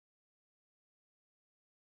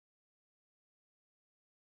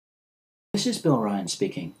This is Bill Ryan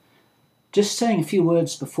speaking. Just saying a few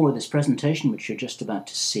words before this presentation, which you're just about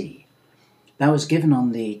to see. That was given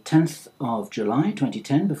on the 10th of July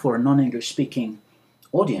 2010 before a non-English speaking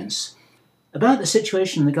audience about the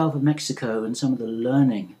situation in the Gulf of Mexico and some of the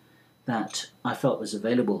learning that I felt was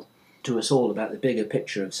available to us all about the bigger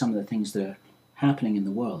picture of some of the things that are happening in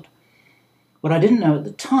the world. What I didn't know at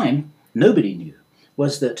the time, nobody knew,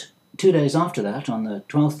 was that 2 days after that, on the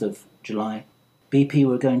 12th of July, BP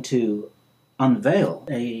were going to unveil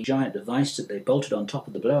a giant device that they bolted on top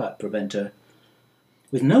of the blowout preventer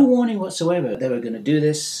with no warning whatsoever. They were going to do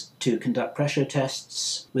this to conduct pressure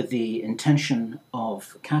tests with the intention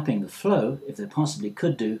of capping the flow, if they possibly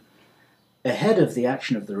could do, ahead of the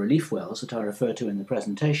action of the relief wells that I refer to in the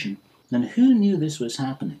presentation. And who knew this was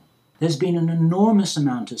happening? There's been an enormous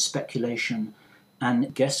amount of speculation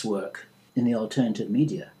and guesswork in the alternative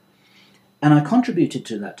media. And I contributed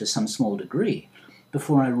to that to some small degree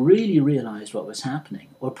before I really realized what was happening,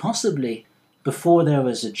 or possibly before there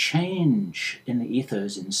was a change in the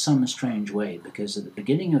ethos in some strange way, because at the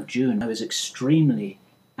beginning of June I was extremely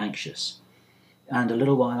anxious. And a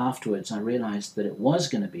little while afterwards I realized that it was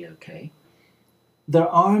going to be okay. There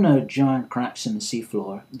are no giant cracks in the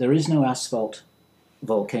seafloor. There is no asphalt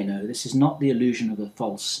volcano. This is not the illusion of a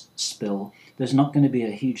false spill. There's not going to be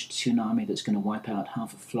a huge tsunami that's going to wipe out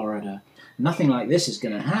half of Florida. Nothing like this is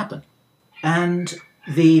going to happen. And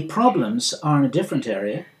the problems are in a different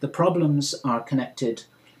area. The problems are connected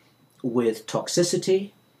with toxicity,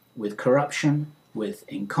 with corruption, with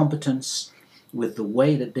incompetence, with the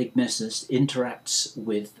way that big business interacts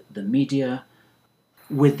with the media,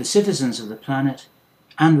 with the citizens of the planet,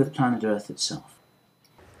 and with planet Earth itself.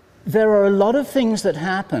 There are a lot of things that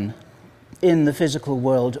happen in the physical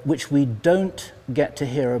world which we don't get to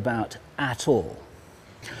hear about at all.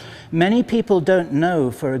 Many people don't know,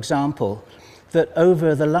 for example, that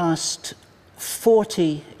over the last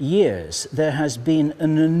 40 years there has been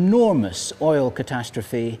an enormous oil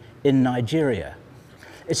catastrophe in Nigeria.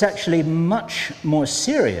 It's actually much more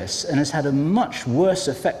serious and has had a much worse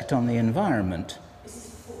effect on the environment.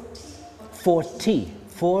 40.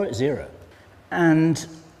 And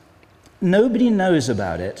nobody knows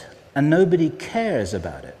about it and nobody cares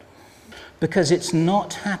about it, because it's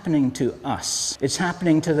not happening to us. It's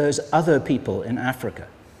happening to those other people in Africa.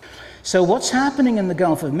 So what's happening in the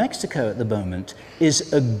Gulf of Mexico at the moment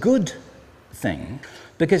is a good thing,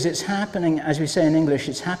 because it's happening, as we say in English,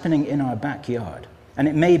 it's happening in our backyard, and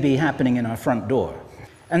it may be happening in our front door.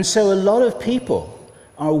 And so a lot of people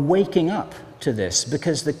are waking up to this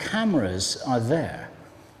because the cameras are there.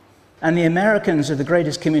 And the Americans are the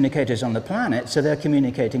greatest communicators on the planet, so they're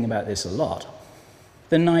communicating about this a lot.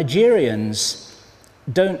 The Nigerians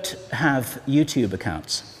don't have YouTube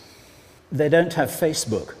accounts. They don't have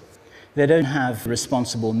Facebook. They don't have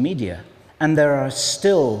responsible media. And there are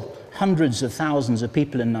still hundreds of thousands of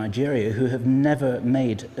people in Nigeria who have never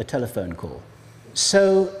made a telephone call.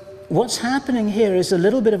 So what's happening here is a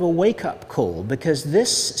little bit of a wake-up call, because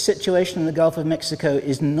this situation in the Gulf of Mexico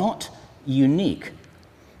is not unique,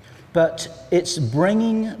 but it's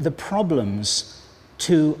bringing the problems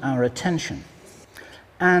to our attention.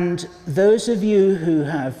 And those of you who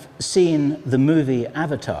have seen the movie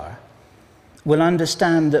Avatar will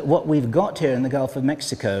understand that what we've got here in the Gulf of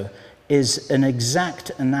Mexico is an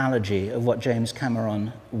exact analogy of what James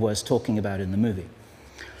Cameron was talking about in the movie.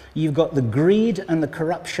 You've got the greed and the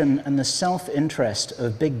corruption and the self-interest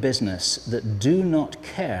of big business that do not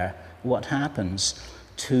care what happens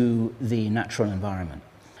to the natural environment.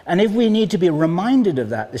 And if we need to be reminded of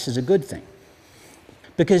that, this is a good thing.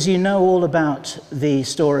 Because you know all about the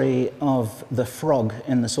story of the frog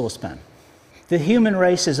in the saucepan. The human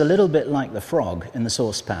race is a little bit like the frog in the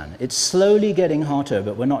saucepan. It's slowly getting hotter,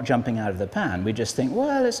 but we're not jumping out of the pan. We just think,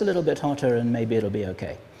 well, it's a little bit hotter and maybe it'll be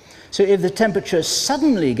okay. So if the temperature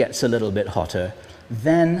suddenly gets a little bit hotter,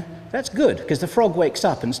 then that's good, because the frog wakes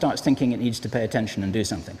up and starts thinking it needs to pay attention and do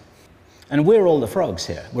something. And we're all the frogs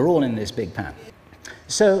here. We're all in this big pan.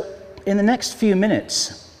 So in the next few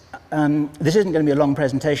minutes, this isn't going to be a long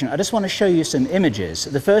presentation. I just want to show you some images.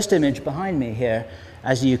 The first image behind me here,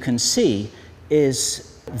 as you can see,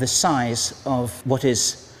 is the size of what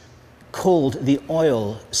is called the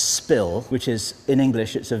oil spill, which is, in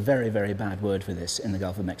English, it's a very, very bad word for this in the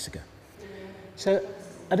Gulf of Mexico. So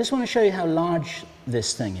I just want to show you how large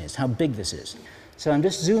this thing is, how big this is. So I'm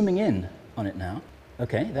just zooming in on it now.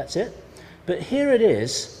 Okay, that's it. But here it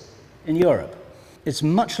is in Europe. It's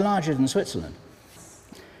much larger than Switzerland.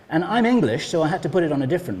 And I'm English, so I had to put it on a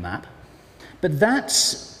different map. But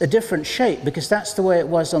that's a different shape, because that's the way it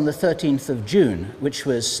was on the 13th of June, which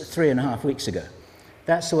was 3.5 weeks ago.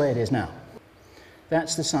 That's the way it is now.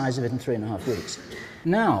 That's the size of it in 3.5 weeks.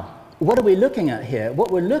 Now, what are we looking at here? What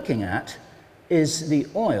we're looking at is the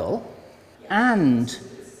oil, and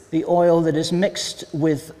the oil that is mixed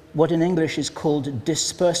with what in English is called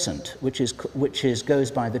dispersant, which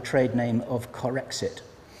goes by the trade name of Corexit.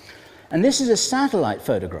 And this is a satellite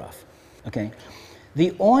photograph. Okay?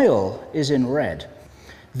 The oil is in red.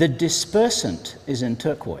 The dispersant is in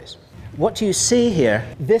turquoise. What you see here,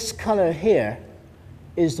 this color here,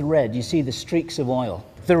 is the red. You see the streaks of oil.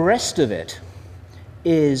 The rest of it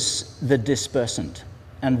is the dispersant,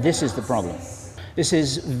 and this is the problem. This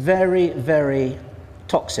is very, very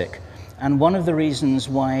toxic, and one of the reasons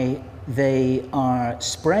why they are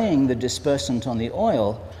spraying the dispersant on the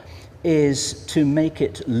oil is to make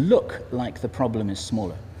it look like the problem is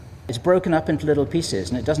smaller. It's broken up into little pieces,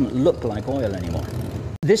 and it doesn't look like oil anymore.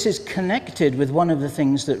 This is connected with one of the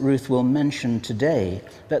things that Ruth will mention today,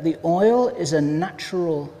 that the oil is a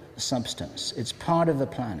natural substance. It's part of the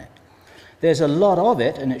planet. There's a lot of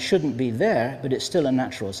it, and it shouldn't be there, but it's still a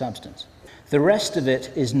natural substance. The rest of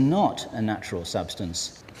it is not a natural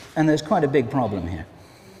substance, and there's quite a big problem here.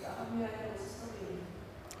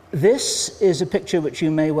 This is a picture which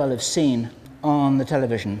you may well have seen on the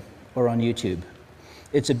television or on YouTube.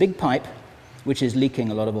 It's a big pipe which is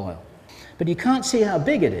leaking a lot of oil. But you can't see how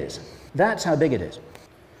big it is. That's how big it is.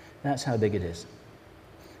 That's how big it is.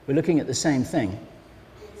 We're looking at the same thing,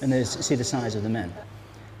 and see the size of the men.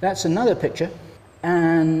 That's another picture,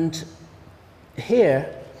 and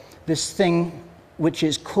here, this thing which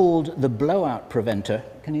is called the blowout preventer.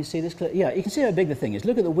 Can you see this clearly? Yeah, you can see how big the thing is.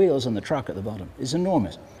 Look at the wheels on the truck at the bottom. It's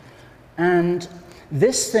enormous. And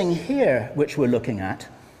this thing here, which we're looking at,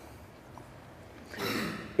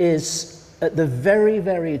 is at the very,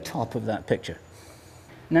 very top of that picture.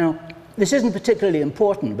 Now, this isn't particularly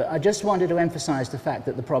important, but I just wanted to emphasize the fact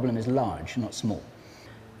that the problem is large, not small.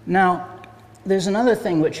 Now, there's another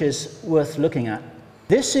thing which is worth looking at.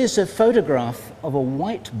 This is a photograph of a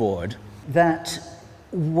whiteboard that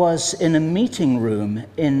was in a meeting room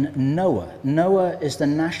in NOAA. NOAA is the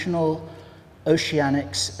National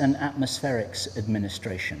Oceanics and Atmospherics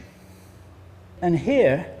Administration. And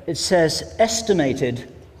here it says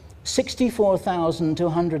estimated 64,000 to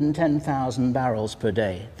 110,000 barrels per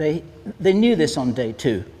day. They knew this on day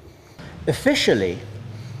 2. Officially,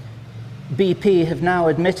 BP have now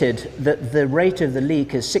admitted that the rate of the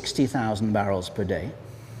leak is 60,000 barrels per day.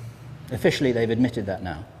 Officially, they've admitted that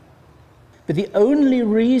now. But the only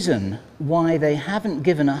reason why they haven't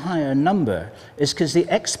given a higher number is because the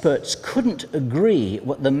experts couldn't agree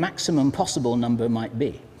what the maximum possible number might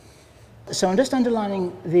be. So I'm just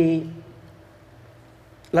underlining the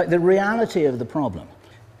reality of the problem.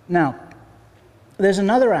 Now, there's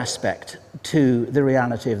another aspect to the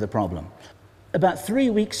reality of the problem. About 3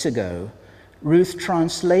 weeks ago, Ruth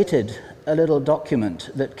translated a little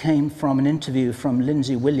document that came from an interview from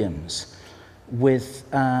Lindsay Williams with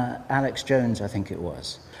Alex Jones, I think it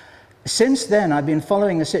was. Since then, I've been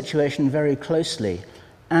following the situation very closely,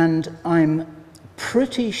 and I'm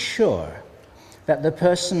pretty sure that the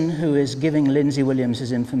person who is giving Lindsay Williams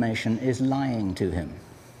his information is lying to him.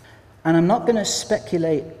 And I'm not going to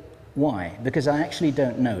speculate why, because I actually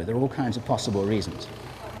don't know. There are all kinds of possible reasons.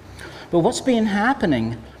 But what's been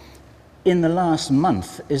happening in the last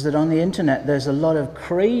month is that on the internet there's a lot of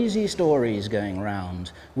crazy stories going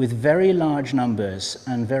around with very large numbers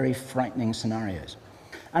and very frightening scenarios.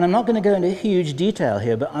 And I'm not going to go into huge detail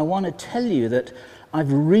here, but I want to tell you that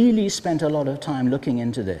I've really spent a lot of time looking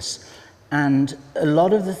into this. And a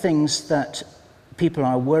lot of the things that people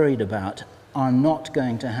are worried about are not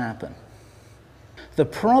going to happen. The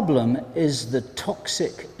problem is the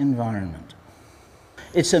toxic environment.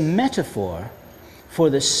 It's a metaphor for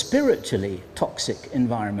the spiritually toxic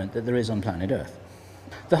environment that there is on planet Earth.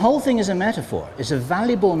 The whole thing is a metaphor. It's a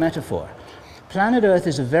valuable metaphor. Planet Earth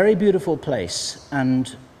is a very beautiful place,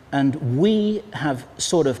 and we have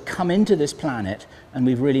sort of come into this planet and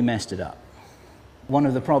we've really messed it up. One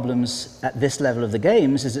of the problems at this level of the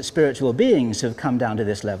games is that spiritual beings have come down to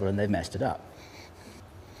this level and they've messed it up.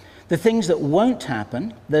 The things that won't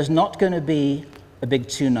happen, there's not going to be a big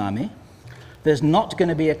tsunami, there's not going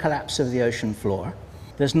to be a collapse of the ocean floor,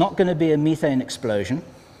 there's not going to be a methane explosion.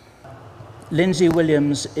 Lindsay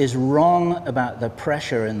Williams is wrong about the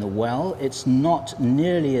pressure in the well. It's not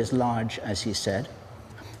nearly as large as he said.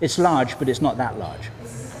 It's large, but it's not that large.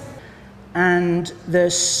 And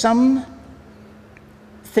there's some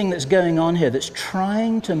thing that's going on here that's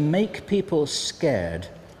trying to make people scared,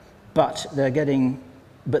 but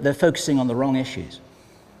they're focusing on the wrong issues.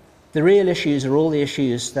 The real issues are all the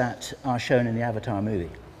issues that are shown in the Avatar movie.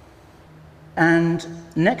 And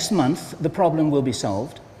next month, the problem will be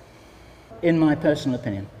solved. in my personal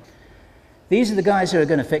opinion. These are the guys who are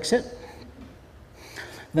going to fix it.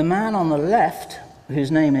 The man on the left,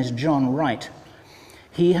 whose name is John Wright,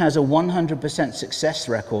 he has a 100% success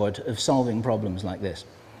record of solving problems like this.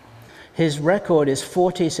 His record is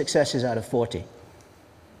 40 successes out of 40.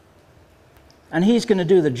 And he's going to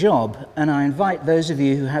do the job, and I invite those of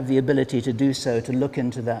you who have the ability to do so to look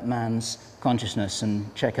into that man's consciousness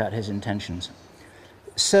and check out his intentions.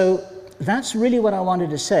 So that's really what I wanted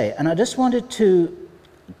to say, and I just wanted to...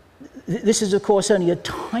 This is, of course, only a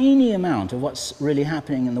tiny amount of what's really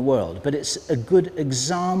happening in the world, but it's a good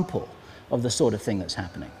example of the sort of thing that's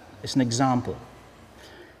happening. It's an example.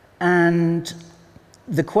 And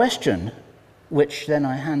the question, which then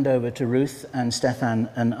I hand over to Ruth and Stefan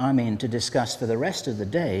and Armin to discuss for the rest of the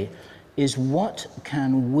day, is what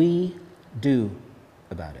can we do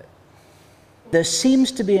about it? There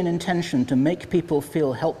seems to be an intention to make people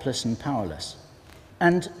feel helpless and powerless.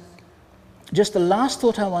 And just the last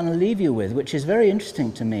thought I want to leave you with, which is very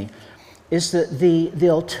interesting to me, is that the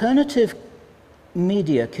alternative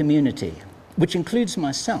media community, which includes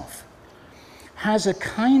myself, has a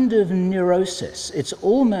kind of neurosis. It's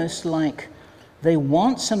almost like they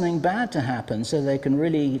want something bad to happen so they can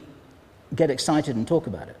really get excited and talk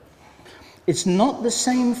about it. It's not the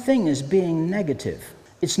same thing as being negative.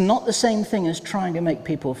 It's not the same thing as trying to make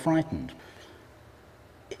people frightened.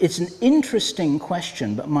 It's an interesting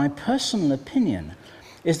question, but my personal opinion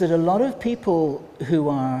is that a lot of people who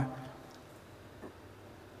are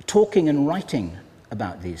talking and writing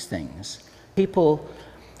about these things, people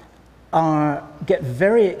get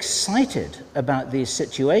very excited about these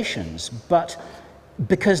situations, but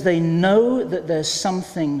because they know that there's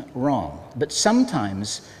something wrong. But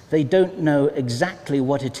sometimes they don't know exactly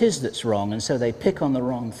what it is that's wrong, and so they pick on the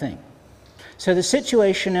wrong thing. So the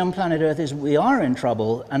situation on planet Earth is we are in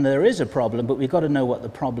trouble, and there is a problem, but we've got to know what the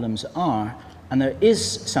problems are, and there is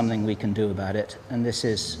something we can do about it, and this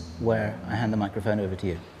is where I hand the microphone over to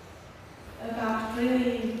you. About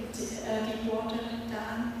drilling deep water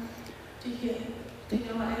down, do you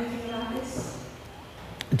know anything about this?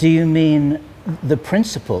 Do you mean the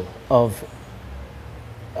principle of...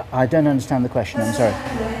 I don't understand the question, I'm sorry.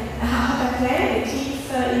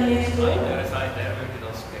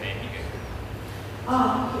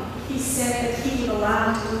 He said that he would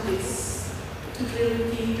allow to do this, to drill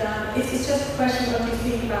deep down. It's just a question of what you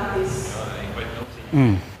think about this.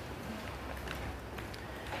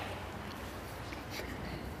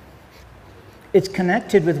 It's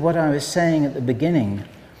connected with what I was saying at the beginning,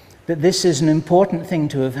 that this is an important thing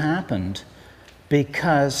to have happened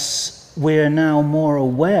because we're now more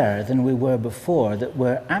aware than we were before that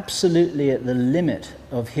we're absolutely at the limit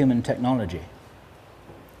of human technology.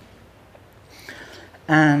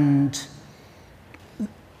 And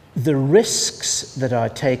the risks that are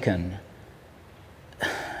taken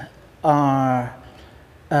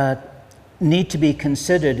need to be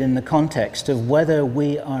considered in the context of whether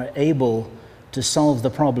we are able to solve the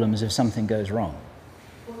problems if something goes wrong.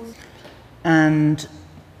 And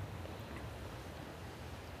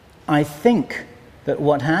I think that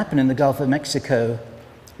what happened in the Gulf of Mexico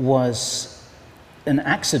was an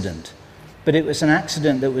accident, but it was an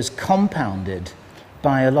accident that was compounded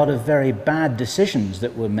by a lot of very bad decisions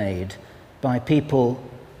that were made by people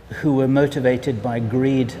who were motivated by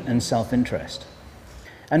greed and self-interest.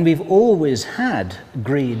 And we've always had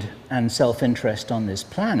greed and self-interest on this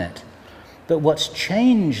planet, but what's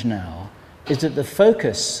changed now is that the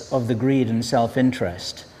focus of the greed and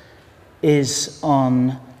self-interest is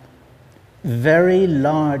on very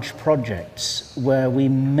large projects where we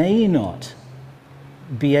may not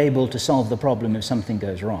be able to solve the problem if something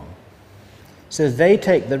goes wrong. So they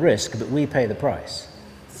take the risk, but we pay the price.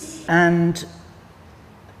 And,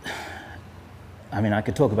 I mean, I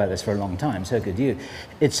could talk about this for a long time, so could you.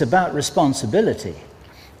 It's about responsibility.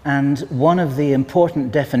 And one of the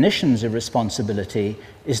important definitions of responsibility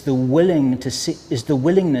is the willingness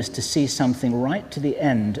to see something right to the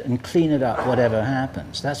end and clean it up whatever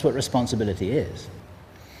happens. That's what responsibility is.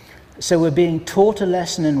 So we're being taught a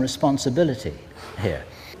lesson in responsibility here.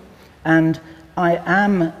 And I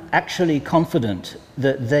am actually confident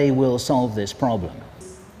that they will solve this problem.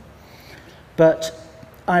 But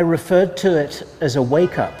I referred to it as a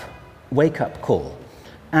wake-up call.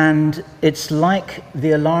 And it's like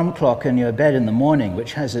the alarm clock in your bed in the morning,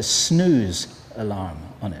 which has a snooze alarm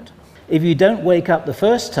on it. If you don't wake up the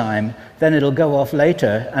first time, then it'll go off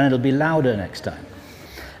later and it'll be louder next time.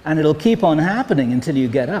 And it'll keep on happening until you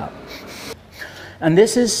get up. And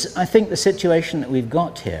this is, I think, the situation that we've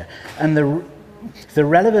got here. And the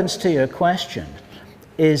relevance to your question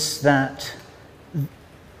is that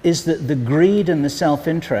the greed and the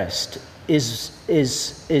self-interest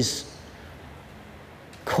is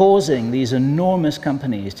causing these enormous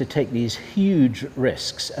companies to take these huge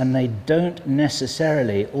risks, and they don't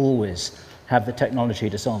necessarily always have the technology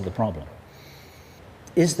to solve the problem.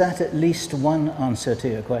 Is that at least one answer to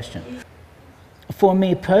your question? For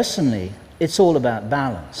me personally, it's all about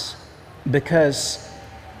balance, because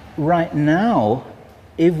right now,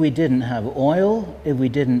 if we didn't have oil, if we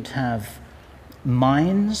didn't have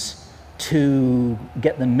mines to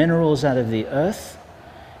get the minerals out of the earth,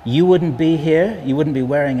 you wouldn't be here, you wouldn't be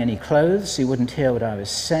wearing any clothes, you wouldn't hear what I was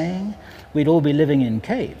saying, we'd all be living in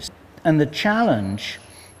caves. And the challenge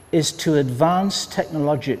is to advance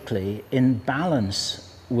technologically in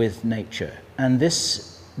balance with nature. And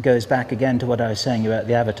this goes back again to what I was saying about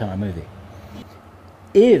the Avatar movie.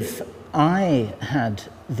 If I had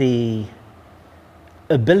the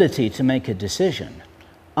ability to make a decision,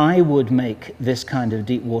 I would make this kind of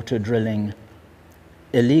deep water drilling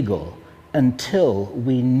illegal until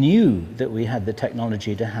we knew that we had the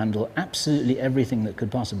technology to handle absolutely everything that could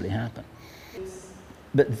possibly happen.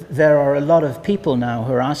 But there are a lot of people now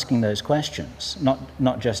who are asking those questions,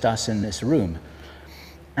 not just us in this room.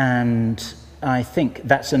 And I think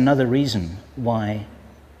that's another reason why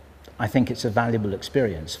I think it's a valuable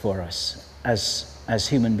experience for us as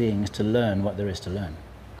human beings to learn what there is to learn.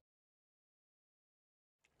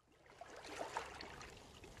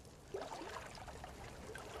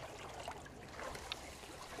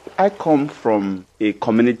 I come from a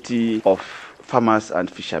community of farmers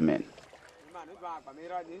and fishermen.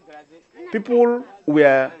 People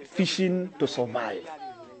were fishing to survive.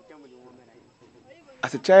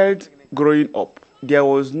 As a child growing up, there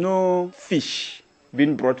was no fish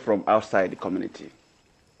being brought from outside the community.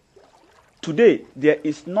 Today, there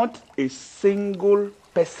is not a single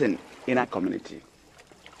person in our community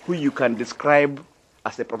who you can describe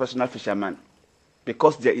as a professional fisherman,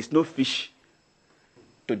 because there is no fish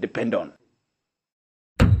to depend on.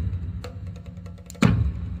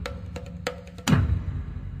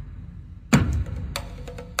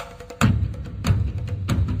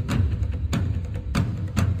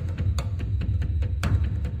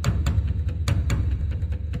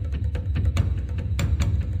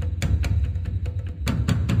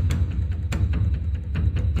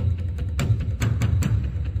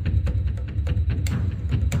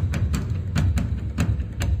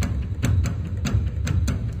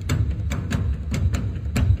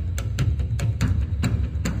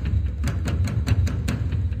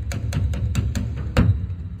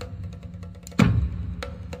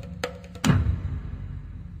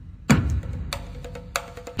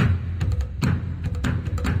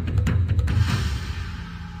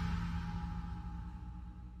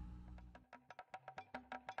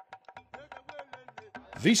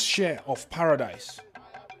 This share of paradise,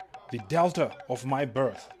 the delta of my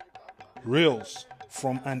birth, reels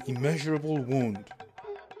from an immeasurable wound.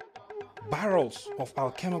 Barrels of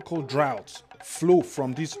alchemical droughts flow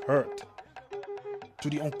from this earth to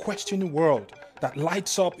the unquestioning world that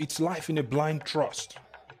lights up its life in a blind trust.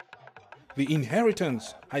 The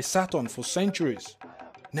inheritance I sat on for centuries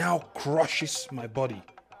now crushes my body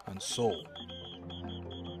and soul.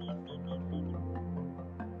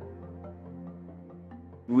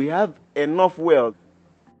 We have enough wealth.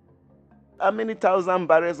 How many thousand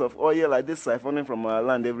barrels of oil like this siphoning from our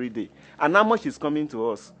land every day? And how much is coming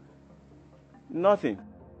to us? Nothing.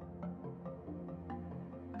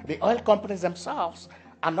 The oil companies themselves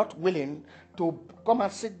are not willing to come and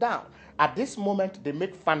sit down. At this moment, they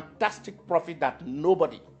make fantastic profit that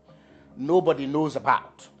nobody knows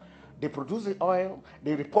about. They produce the oil,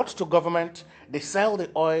 they report to government, they sell the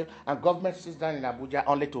oil, and government sits down in Abuja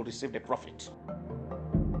only to receive the profit.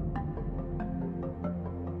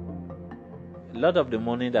 A lot of the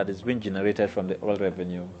money that is being generated from the oil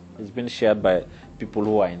revenue is being shared by people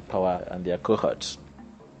who are in power and their cohorts.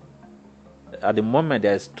 At the moment,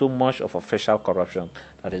 there is too much of official corruption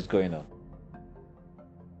that is going on.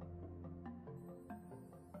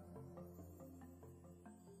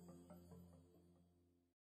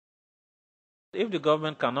 If the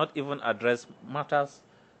government cannot even address matters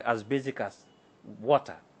as basic as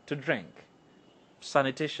water to drink,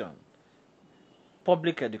 sanitation,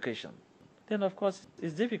 public education, then of course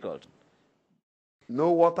it's difficult.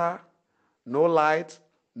 No water, no light,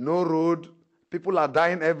 no road. People are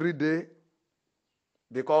dying every day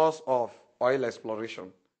because of oil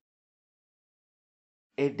exploration.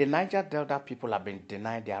 The Niger Delta people have been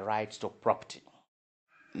denied their rights to property.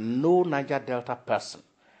 No Niger Delta person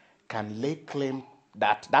can lay claim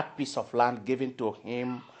that that piece of land given to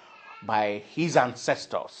him by his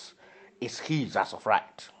ancestors is his as of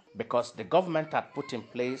right, because the government had put in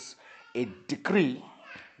place a decree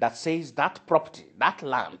that says that property, that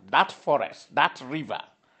land, that forest, that river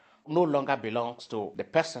no longer belongs to the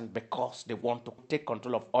person because they want to take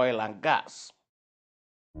control of oil and gas.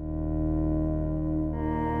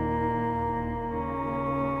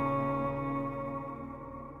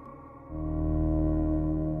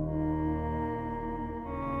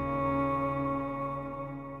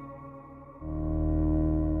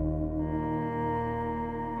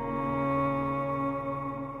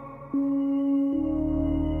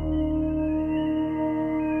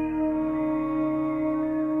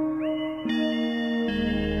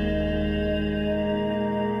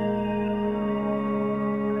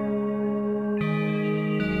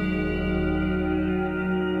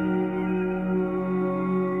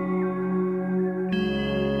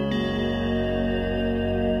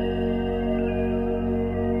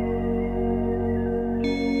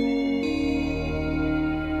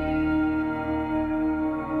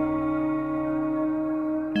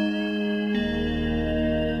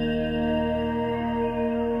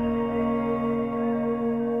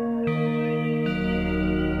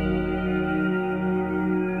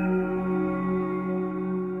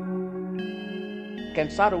 Ken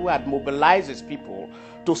Saro had mobilized his people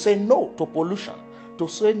to say no to pollution, to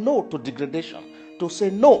say no to degradation, to say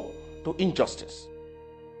no to injustice.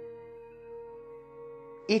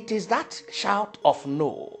 It is that shout of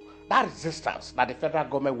no, that resistance, that the federal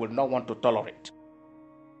government will not want to tolerate.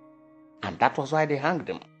 And that was why they hanged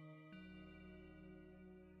him.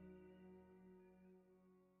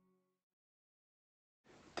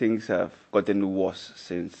 Things have gotten worse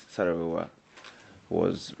since Sarajevo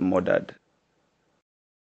was murdered.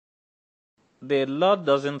 The law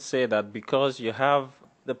doesn't say that because you have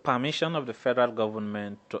the permission of the federal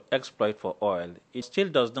government to exploit for oil, it still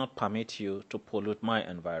does not permit you to pollute my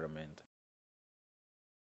environment.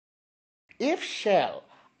 If Shell,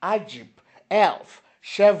 Ajib, Elf,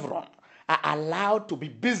 Chevron are allowed to be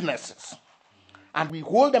businesses, and we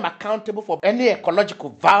hold them accountable for any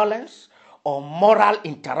ecological violence or moral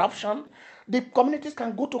interruption, the communities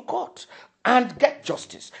can go to court and get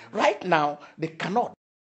justice. Right now, they cannot.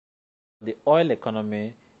 The oil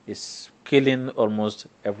economy is killing almost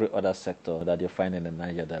every other sector that you find in the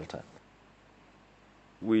Niger Delta.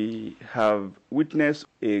 We have witnessed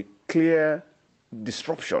a clear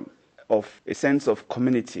disruption of a sense of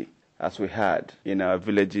community as we had in our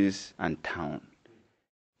villages and towns.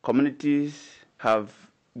 Communities have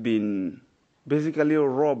been basically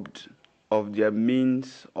robbed of their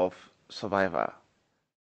means of survival.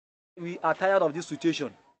 We are tired of this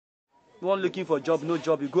situation. One looking for job, no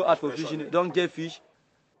job, you go out for fishing, don't get fish.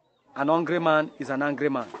 An hungry man is an angry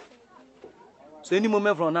man. So any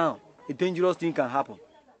moment from now, a dangerous thing can happen.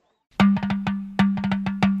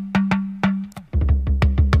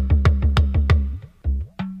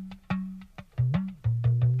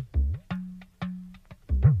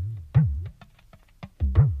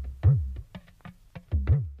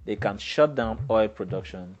 They can shut down oil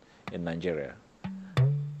production in Nigeria.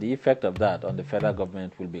 The effect of that on the federal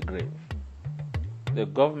government will be grave. The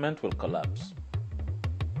government will collapse.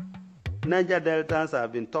 Niger Deltans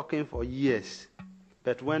have been talking for years,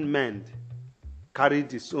 but when men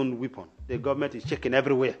carried its own weapon, the government is shaking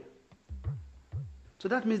everywhere. So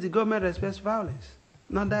that means the government respects violence,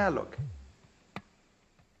 not dialogue.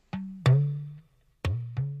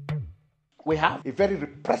 We have a very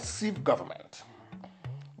repressive government.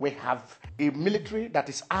 We have a military that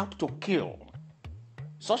is out to kill.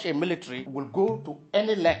 Such a military will go to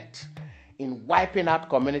any length in wiping out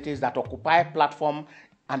communities that occupy a platform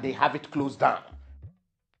and they have it closed down.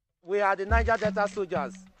 We are the Niger Delta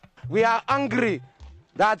soldiers. We are angry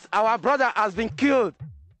that our brother has been killed.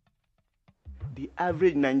 The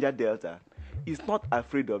average Niger Delta is not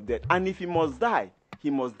afraid of death. And if he must die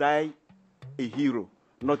a hero,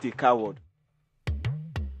 not a coward.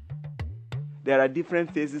 There are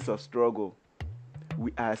different phases of struggle.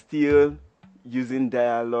 We are still using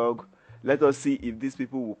dialogue. Let us see if these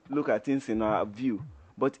people will look at things in our view.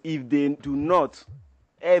 But if they do not,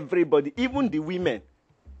 everybody, even the women,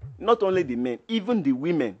 not only the men, even the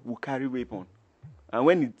women will carry weapons. And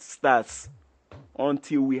when it starts,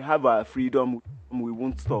 until we have our freedom, we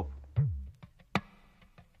won't stop.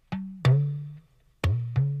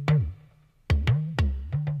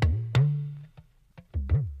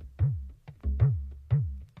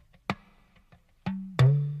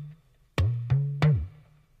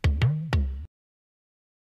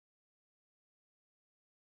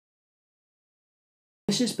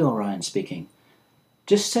 This is Bill Ryan speaking.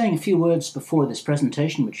 Just saying a few words before this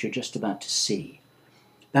presentation which you're just about to see.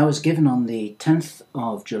 That was given on the 10th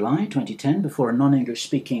of July 2010 before a non-English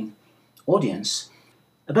speaking audience.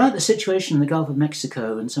 About the situation in the Gulf of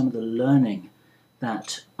Mexico and some of the learning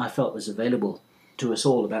that I felt was available to us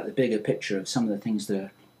all about the bigger picture of some of the things that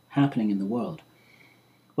are happening in the world.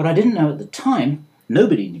 What I didn't know at the time,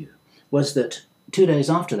 nobody knew, was that 2 days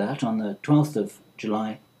after that, on the 12th of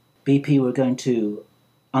July, BP were going to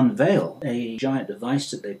unveil a giant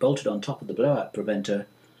device that they bolted on top of the blowout preventer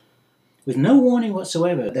with no warning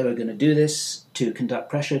whatsoever. They were going to do this to conduct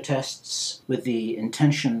pressure tests with the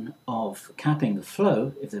intention of capping the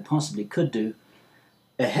flow, if they possibly could do,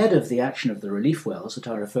 ahead of the action of the relief wells that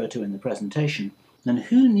I refer to in the presentation. And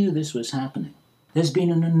who knew this was happening? There's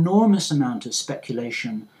been an enormous amount of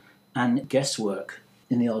speculation and guesswork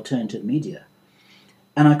in the alternative media.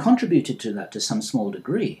 And I contributed to that to some small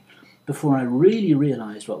degree before I really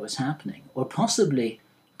realized what was happening, or possibly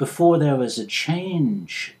before there was a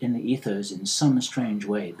change in the ethos in some strange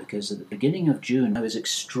way, because at the beginning of June I was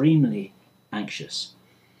extremely anxious.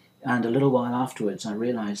 And a little while afterwards I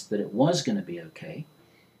realized that it was going to be okay.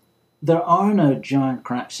 There are no giant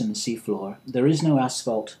cracks in the seafloor. There is no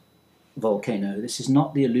asphalt volcano. This is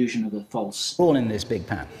not the illusion of a false... all in this big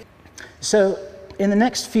pan. So in the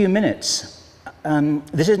next few minutes,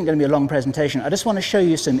 this isn't going to be a long presentation. I just want to show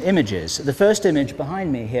you some images. The first image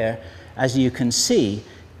behind me here, as you can see,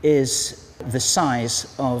 is the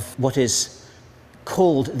size of what is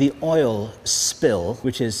called the oil spill,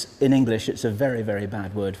 which is, in English, it's a very, very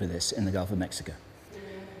bad word for this in the Gulf of Mexico.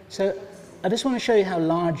 So I just want to show you how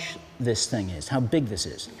large this thing is, how big this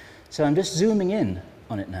is. So I'm just zooming in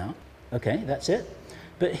on it now. Okay, that's it.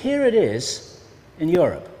 But here it is in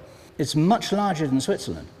Europe. It's much larger than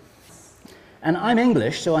Switzerland. And I'm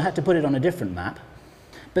English, so I had to put it on a different map.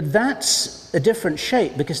 But that's a different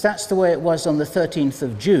shape because that's the way it was on the 13th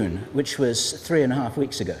of June, which was 3.5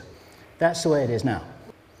 weeks ago. That's the way it is now.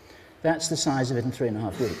 That's the size of it in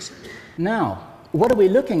 3.5 weeks. Now, what are we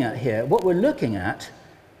looking at here? What we're looking at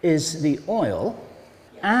is the oil,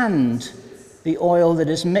 and the oil that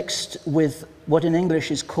is mixed with what in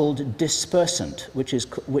English is called dispersant,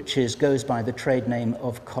 which goes by the trade name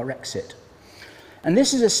of Corexit. And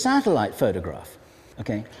this is a satellite photograph,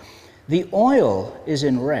 okay? The oil is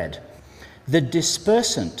in red. The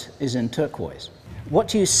dispersant is in turquoise.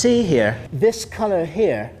 What you see here, this color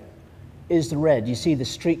here, is the red. You see the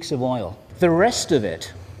streaks of oil. The rest of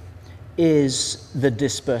it is the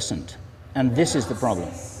dispersant, and this is the problem.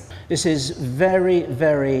 This is very,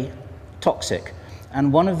 very toxic,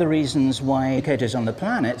 and one of the reasons why communicators on the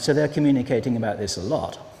planet, so they're communicating about this a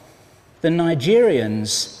lot. The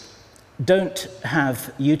Nigerians don't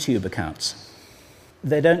have YouTube accounts.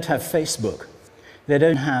 They don't have Facebook. They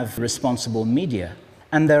don't have responsible media.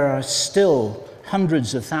 And there are still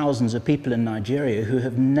hundreds of thousands of people in Nigeria who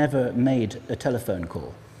have never made a telephone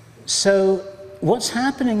call. So what's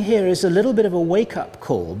happening here is a little bit of a wake-up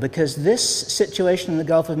call, because this situation in the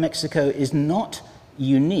Gulf of Mexico is not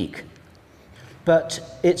unique, but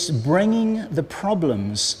it's bringing the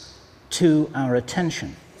problems to our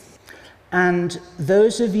attention. And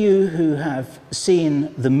those of you who have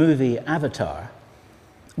seen the movie Avatar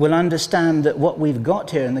will understand that what we've got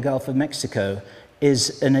here in the Gulf of Mexico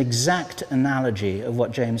is an exact analogy of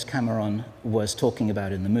what James Cameron was talking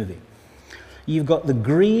about in the movie. You've got the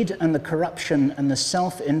greed and the corruption and the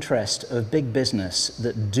self-interest of big business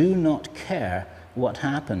that do not care what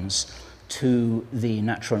happens to the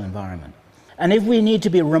natural environment. And if we need to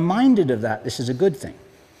be reminded of that, this is a good thing.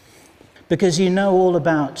 Because you know all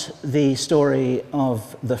about the story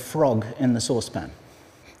of the frog in the saucepan.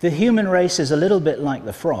 The human race is a little bit like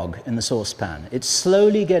the frog in the saucepan. It's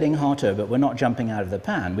slowly getting hotter, but we're not jumping out of the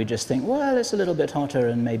pan. We just think, well, it's a little bit hotter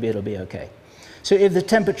and maybe it'll be okay. So if the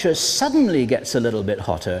temperature suddenly gets a little bit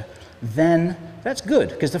hotter, then that's good,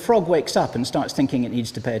 because the frog wakes up and starts thinking it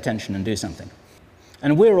needs to pay attention and do something.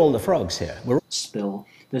 And we're all the frogs here. We're spill.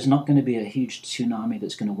 There's not going to be a huge tsunami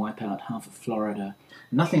that's going to wipe out half of Florida.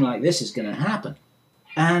 Nothing like this is going to happen.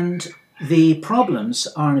 And the problems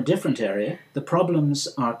are in a different area. The problems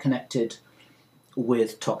are connected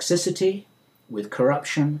with toxicity, with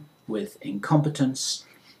corruption, with incompetence,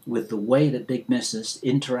 with the way that big business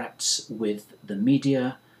interacts with the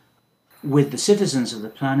media, with the citizens of the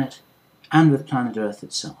planet, and with planet Earth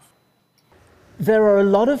itself. There are a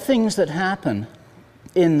lot of things that happen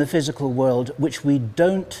in the physical world which we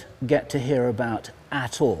don't get to hear about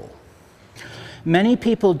at all. Many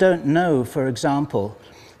people don't know, for example,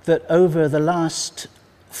 that over the last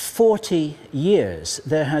 40 years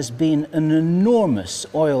there has been an enormous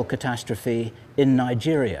oil catastrophe in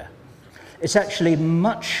Nigeria. It's actually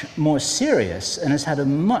much more serious and has had a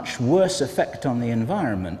much worse effect on the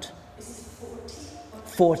environment.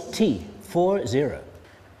 40.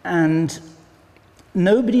 And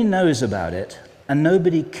nobody knows about it, and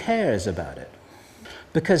nobody cares about it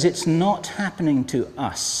because it's not happening to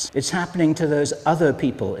us. It's happening to those other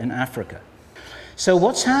people in Africa. So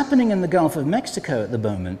what's happening in the Gulf of Mexico at the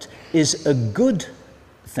moment is a good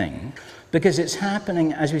thing because it's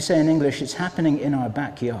happening, as we say in English, it's happening in our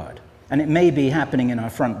backyard, and it may be happening in our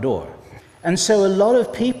front door. And so a lot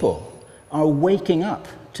of people are waking up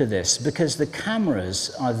to this because the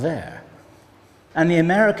cameras are there. And the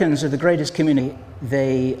Americans are the greatest community.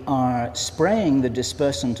 They are spraying the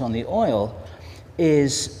dispersant on the oil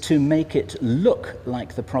is to make it look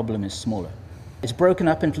like the problem is smaller. It's broken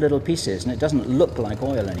up into little pieces and it doesn't look like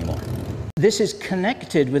oil anymore. This is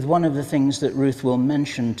connected with one of the things that Ruth will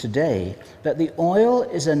mention today, that the oil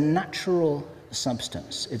is a natural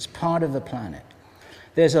substance. It's part of the planet.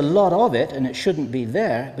 There's a lot of it and it shouldn't be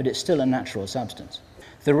there, but it's still a natural substance.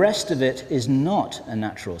 The rest of it is not a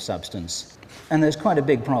natural substance, and there's quite a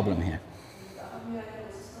big problem here.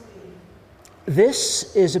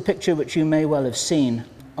 This is a picture which you may well have seen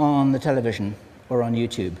on the television or on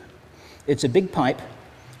YouTube. It's a big pipe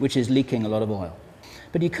which is leaking a lot of oil.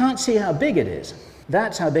 But you can't see how big it is.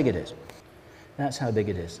 That's how big it is. That's how big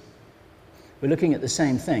it is. We're looking at the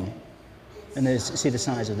same thing, and see the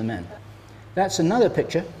size of the men. That's another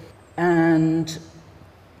picture, and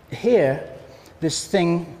here, this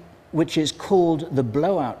thing which is called the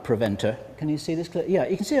blowout preventer. Can you see this clear? Yeah,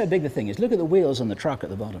 you can see how big the thing is. Look at the wheels on the truck at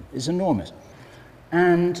the bottom. It's enormous.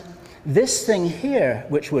 And this thing here,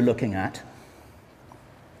 which we're looking at,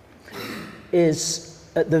 is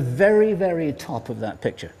at the very, very top of that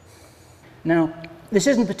picture. Now, this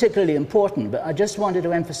isn't particularly important, but I just wanted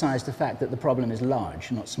to emphasize the fact that the problem is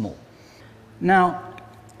large, not small. Now,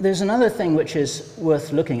 there's another thing which is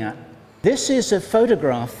worth looking at. This is a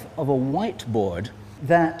photograph of a whiteboard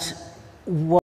that was